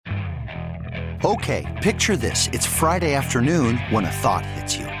Okay, picture this. It's Friday afternoon when a thought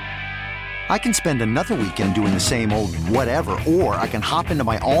hits you. I can spend another weekend doing the same old whatever, or I can hop into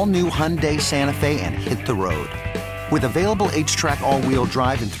my all-new Hyundai Santa Fe and hit the road. With available H-Track all-wheel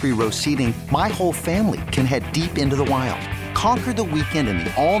drive and 3-row seating, my whole family can head deep into the wild. Conquer the weekend in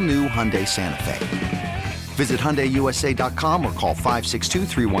the all-new Hyundai Santa Fe. Visit HyundaiUSA.com or call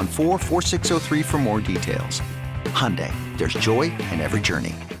 562-314-4603 for more details. Hyundai, there's joy in every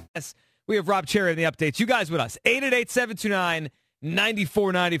journey. Yes, we have Rob Cherry in the updates. You guys with us.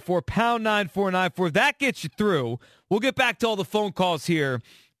 888-729-9494, pound 9494. That gets you through. We'll get back to all the phone calls here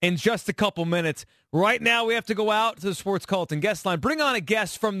in just a couple minutes. Right now, we have to go out to the Sports Cult and guest line. Bring on a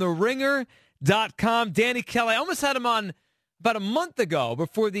guest from TheRinger.com, Danny Kelly. I almost had him on about a month ago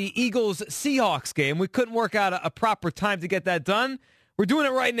before the Eagles-Seahawks game. We couldn't work out a proper time to get that done. We're doing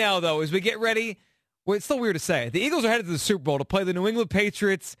it right now, though, as we get ready. Well, it's still weird to say. The Eagles are headed to the Super Bowl to play the New England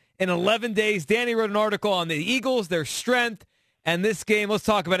Patriots in 11 days. Danny wrote an article on the Eagles, their strength, and this game. Let's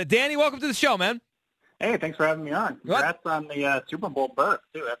talk about it. Danny, welcome to the show, man. Hey, thanks for having me on. Congrats on the Super Bowl berth,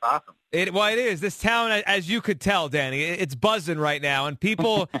 too. That's awesome. It is. This town, as you could tell, Danny, it's buzzing right now, and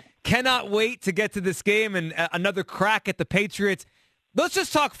people cannot wait to get to this game and another crack at the Patriots. Let's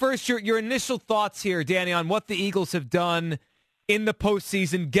just talk first, your initial thoughts here, Danny, on what the Eagles have done in the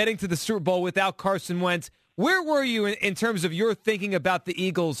postseason, getting to the Super Bowl without Carson Wentz. Where were you in terms of your thinking about the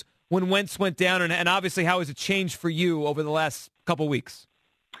Eagles when Wentz went down, and obviously how has it changed for you over the last couple weeks?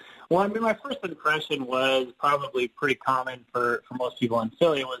 Well, I mean, my first impression was probably pretty common for most people in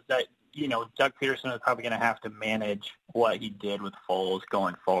Philly was that, you know, Doug Peterson was probably going to have to manage what he did with Foles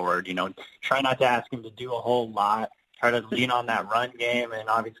going forward. You know, try not to ask him to do a whole lot, try to lean on that run game and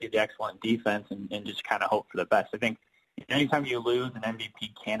obviously the excellent defense and just kind of hope for the best. I think anytime you lose an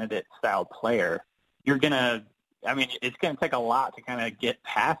MVP candidate-style player, you're going to – I mean, it's going to take a lot to kind of get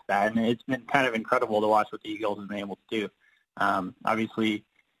past that, and it's been kind of incredible to watch what the Eagles have been able to do. Obviously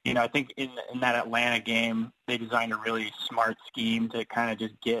 – you know, I think in that Atlanta game, they designed a really smart scheme to kind of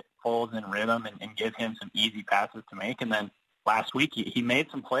just get Foles in rhythm and give him some easy passes to make. And then last week, he made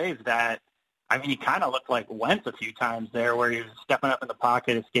some plays that, I mean, he kind of looked like Wentz a few times there where he was stepping up in the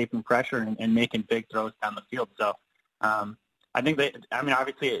pocket, escaping pressure, and making big throws down the field. So I think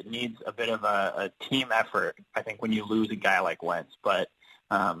obviously it needs a bit of a team effort, I think, when you lose a guy like Wentz. But,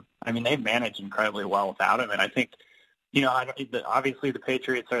 I mean, they've managed incredibly well without him. And I think, you know, obviously the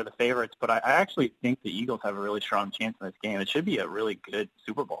Patriots are the favorites, but I actually think the Eagles have a really strong chance in this game. It should be a really good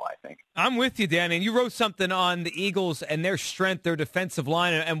Super Bowl, I think. I'm with you, Danny. And you wrote something on the Eagles and their strength, their defensive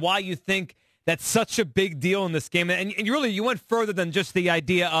line, and why you think that's such a big deal in this game. And you went further than just the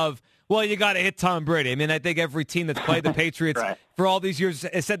idea of, well, you got to hit Tom Brady. I mean, I think every team that's played the Patriots right. for all these years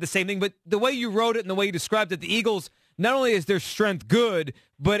has said the same thing. But the way you wrote it and the way you described it, the Eagles, not only is their strength good,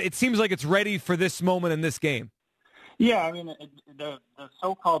 but it seems like it's ready for this moment in this game. Yeah, I mean, the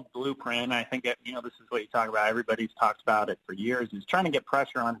so-called blueprint, I think, you know, this is what you talk about. Everybody's talked about it for years, is trying to get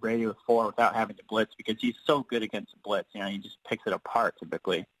pressure on Brady with 4 without having to blitz because he's so good against the blitz. You know, he just picks it apart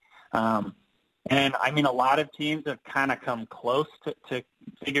typically. And, I mean, a lot of teams have kind of come close to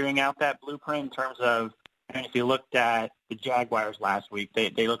figuring out that blueprint in terms of, I mean, if you looked at the Jaguars last week,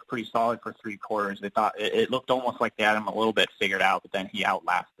 they looked pretty solid for 3 quarters. They thought it looked almost like they had him a little bit figured out, but then he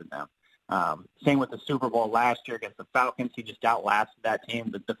outlasted them. Same with the Super Bowl last year against the Falcons. He just outlasted that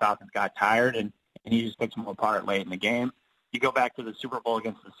team. The Falcons got tired, and he just picked them apart late in the game. You go back to the Super Bowl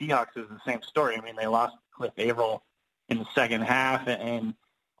against the Seahawks, it was the same story. I mean, they lost Cliff Averill in the second half, and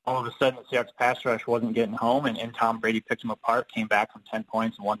all of a sudden the Seahawks pass rush wasn't getting home, and Tom Brady picked them apart, came back from 10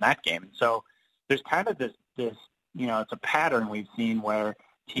 points, and won that game. And so there's kind of this you know, it's a pattern we've seen where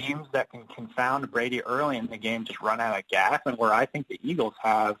teams that can confound Brady early in the game just run out of gas, and where I think the Eagles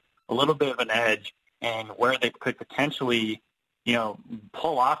have a little bit of an edge, and where they could potentially, you know,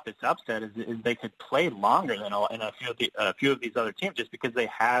 pull off this upset is they could play longer than a few of these other teams, just because they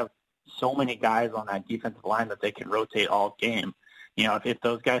have so many guys on that defensive line that they can rotate all game. You know, if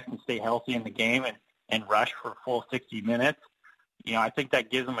those guys can stay healthy in the game and rush for a full 60 minutes, you know, I think that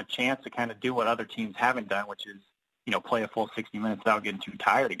gives them a chance to kind of do what other teams haven't done, which is, you know, play a full 60 minutes without getting too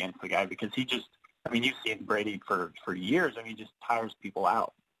tired against the guy, because he just, I mean, you've seen Brady for years, and he just tires people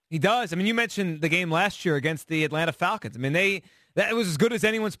out. He does. I mean, you mentioned the game last year against the Atlanta Falcons. I mean, that was as good as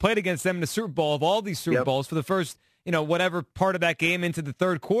anyone's played against them in the Super Bowl of all these Super Bowls for the first, you know, whatever part of that game into the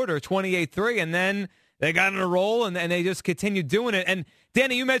third quarter, 28-3, and then they got on a roll, and they just continued doing it. And,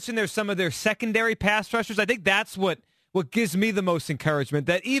 Danny, you mentioned there's some of their secondary pass rushers. I think that's what gives me the most encouragement,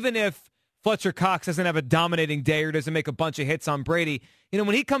 that even if Fletcher Cox doesn't have a dominating day or doesn't make a bunch of hits on Brady, you know,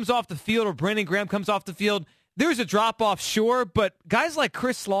 when he comes off the field or Brandon Graham comes off the field, there's a drop-off, sure, but guys like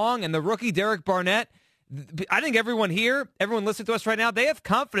Chris Long and the rookie Derek Barnett, I think everyone listening to us right now, they have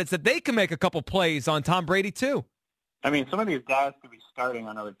confidence that they can make a couple plays on Tom Brady too. I mean, some of these guys could be starting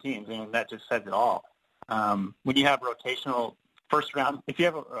on other teams, and that just says it all. When you have rotational first-round, if you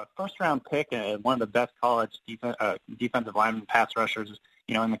have a first-round pick and one of the best college defensive lineman pass rushers,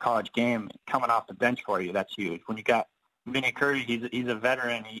 in the college game coming off the bench for you, that's huge. When you got Vinny Curry, he's a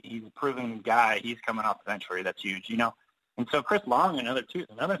veteran, he's a proven guy, he's coming off the bench for you, that's huge, And so Chris Long, another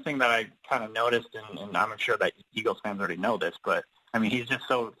thing that I kind of noticed, and I'm sure that Eagles fans already know this, but, I mean, he's just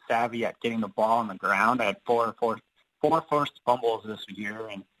so savvy at getting the ball on the ground. I had four forced fumbles this year,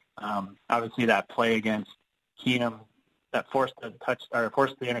 and obviously that play against Keenum that forced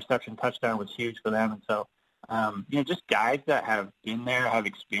the interception touchdown was huge for them. And so, just guys that have been there, have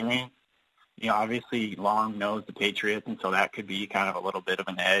experience. Obviously Long knows the Patriots, and so that could be kind of a little bit of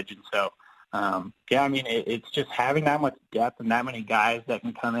an edge. And so, it's just having that much depth and that many guys that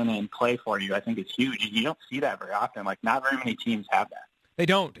can come in and play for you, I think is huge. You don't see that very often. Like, not very many teams have that. They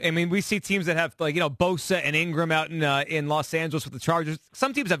don't. I mean, we see teams that have, Bosa and Ingram out in Los Angeles with the Chargers.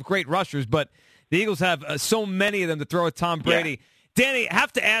 Some teams have great rushers, but the Eagles have so many of them to throw at Tom Brady. Yeah. Danny, I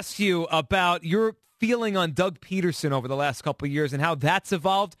have to ask you about your feeling on Doug Peterson over the last couple of years and how that's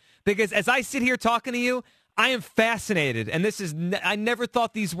evolved. Because as I sit here talking to you, I am fascinated, and I never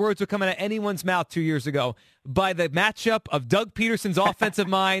thought these words would come out of anyone's mouth 2 years ago, by the matchup of Doug Peterson's offensive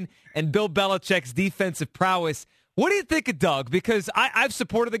mind and Bill Belichick's defensive prowess. What do you think of Doug? Because I've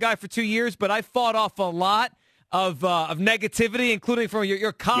supported the guy for 2 years, but I fought off a lot of negativity, including from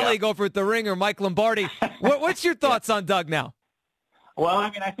your colleague over at The Ringer, Mike Lombardi. What's your thoughts on Doug now? Well, I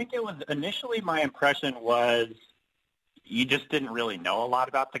mean, I think it was initially my impression was you just didn't really know a lot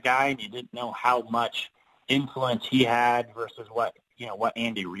about the guy, and you didn't know how much influence he had versus what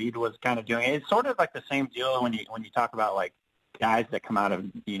Andy Reid was kind of doing. It's sort of like the same deal when you talk about like guys that come out of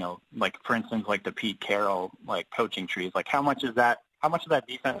like for instance like the Pete Carroll like coaching trees. Like how much of that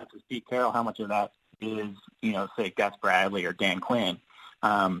defense is Pete Carroll? How much of that is say Gus Bradley or Dan Quinn?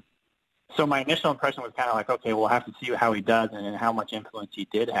 So my initial impression was kind of like, okay, we'll have to see how he does and how much influence he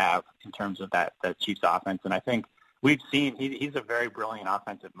did have in terms of that Chiefs offense. And I think we've seen he's a very brilliant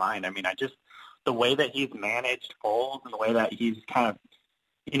offensive mind. I mean, the way that he's managed Foles and the way that he's kind of,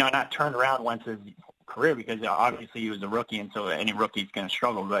 not turned around Wentz's career, because obviously he was a rookie, and so any rookie's going to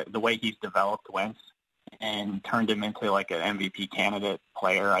struggle. But the way he's developed Wentz and turned him into like an MVP candidate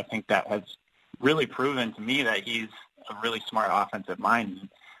player, I think that has really proven to me that he's a really smart offensive mind.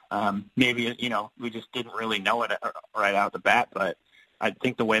 Maybe, we just didn't really know it right out the bat, but I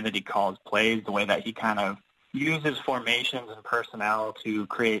think the way that he calls plays, the way that he kind of uses formations and personnel to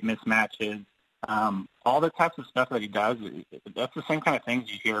create mismatches, all the types of stuff that he does, that's the same kind of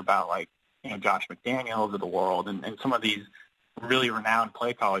things you hear about, like, Josh McDaniels of the world and some of these really renowned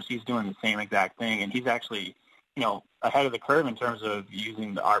play callers. He's doing the same exact thing, and he's actually, ahead of the curve in terms of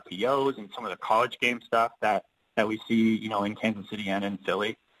using the RPOs and some of the college game stuff that we see, in Kansas City and in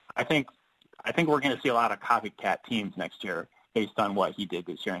Philly. I think we're going to see a lot of copycat teams next year based on what he did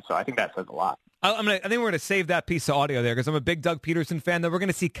this year, and so I think that says a lot. I think we're going to save that piece of audio there because I'm a big Doug Peterson fan. That we're going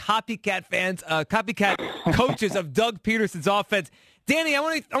to see copycat coaches of Doug Peterson's offense. Danny, I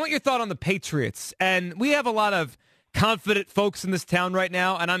want your thought on the Patriots. And we have a lot of confident folks in this town right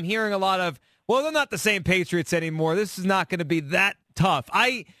now, and I'm hearing a lot of, well, they're not the same Patriots anymore. This is not going to be that tough.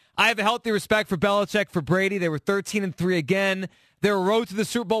 I have a healthy respect for Belichick, for Brady. They were 13-3 again. Their road to the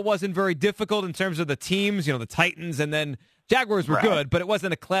Super Bowl wasn't very difficult in terms of the teams. The Titans and then Jaguars were good, but it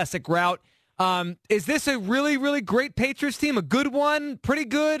wasn't a classic route. Is this a really, really great Patriots team? A good one? Pretty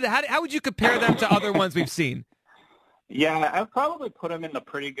good? How would you compare them to other ones we've seen? Yeah, I'd probably put them in the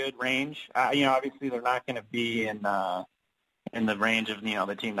pretty good range. Obviously they're not going to be in the range of,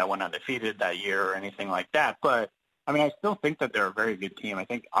 the team that went undefeated that year or anything like that. But, I still think that they're a very good team. I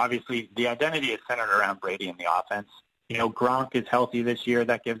think, obviously, the identity is centered around Brady and the offense. Gronk is healthy this year.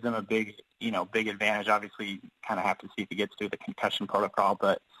 That gives them a big advantage. Obviously, you kind of have to see if he gets through the concussion protocol.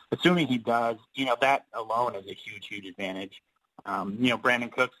 But assuming he does, that alone is a huge, huge advantage. Brandon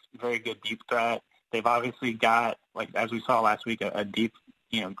Cooks, very good deep threat. They've obviously got, like as we saw last week, a deep,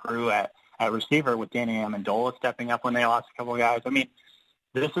 crew at receiver with Danny Amendola stepping up when they lost a couple of guys.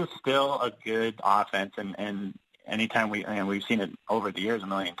 This is still a good offense, and anytime we've seen it over the years a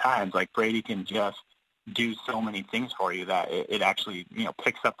million times, like Brady can just do so many things for you that it actually,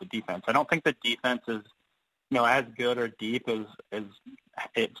 picks up the defense. I don't think the defense is, as good or deep as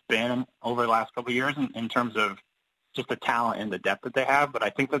it's been over the last couple of years in terms of just the talent and the depth that they have, but I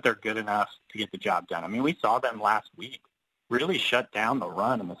think that they're good enough to get the job done. We saw them last week really shut down the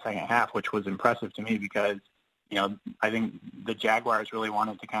run in the second half, which was impressive to me because, I think the Jaguars really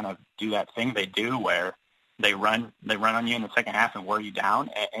wanted to kind of do that thing they do where they run on you in the second half and wear you down,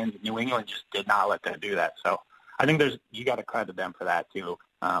 and New England just did not let them do that. So I think you got to credit them for that too.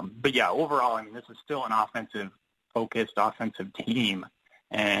 But yeah, overall, I mean, this is still an focused offensive team.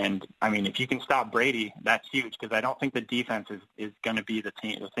 And I mean, if you can stop Brady, that's huge, because I don't think the defense is going to be the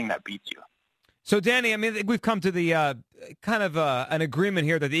thing that beats you. So, Danny, I mean, we've come to the kind of an agreement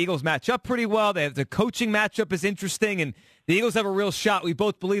here that the Eagles match up pretty well. The coaching matchup is interesting, and the Eagles have a real shot. We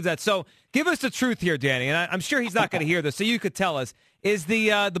both believe that. So give us the truth here, Danny, and I'm sure he's not going to hear this, so you could tell us. Is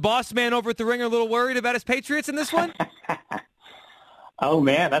the boss man over at the Ringer a little worried about his Patriots in this one? Oh,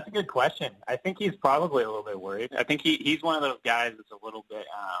 man, that's a good question. I think he's probably a little bit worried. I think he's one of those guys that's a little bit,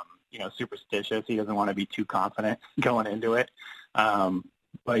 superstitious. He doesn't want to be too confident going into it.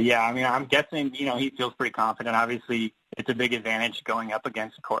 But, yeah, I mean, I'm guessing, he feels pretty confident. Obviously, it's a big advantage going up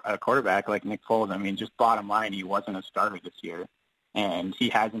against a quarterback like Nick Foles. I mean, just bottom line, he wasn't a starter this year, and he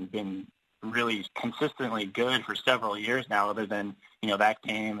hasn't been really consistently good for several years now, other than, that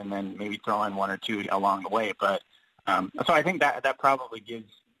game and then maybe throw in one or two along the way. But so I think that probably gives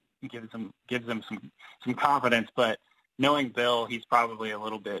them some confidence. But knowing Bill, he's probably a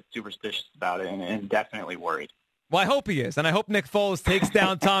little bit superstitious about it and definitely worried. Well, I hope he is, and I hope Nick Foles takes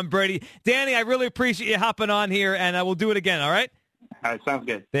down Tom Brady. Danny, I really appreciate you hopping on here, and we'll do it again, all right? All right, sounds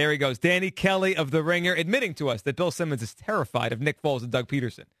good. There he goes. Danny Kelly of The Ringer admitting to us that Bill Simmons is terrified of Nick Foles and Doug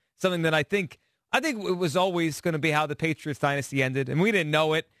Peterson, something that I think it was always going to be how the Patriots dynasty ended, and we didn't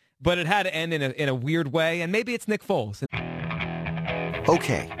know it, but it had to end in a weird way, and maybe it's Nick Foles.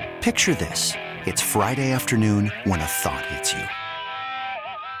 Okay, picture this. It's Friday afternoon when a thought hits you.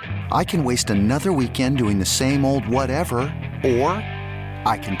 I can waste another weekend doing the same old whatever, or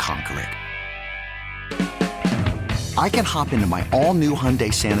I can conquer it. I can hop into my all-new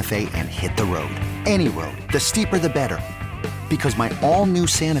Hyundai Santa Fe and hit the road. Any road. The steeper, the better. Because my all-new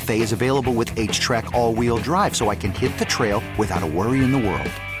Santa Fe is available with H-Track all-wheel drive, so I can hit the trail without a worry in the world.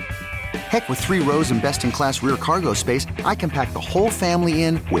 Heck, with 3 rows and best-in-class rear cargo space, I can pack the whole family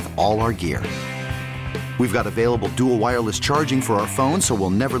in with all our gear. We've got available dual wireless charging for our phones, so we'll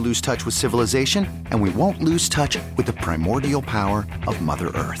never lose touch with civilization, and we won't lose touch with the primordial power of Mother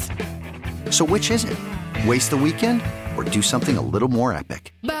Earth. So which is it? Waste the weekend or do something a little more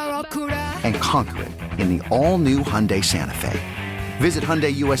epic? And conquer it in the all-new Hyundai Santa Fe. Visit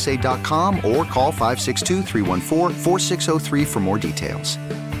HyundaiUSA.com or call 562-314-4603 for more details.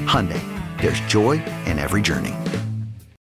 Hyundai, there's joy in every journey.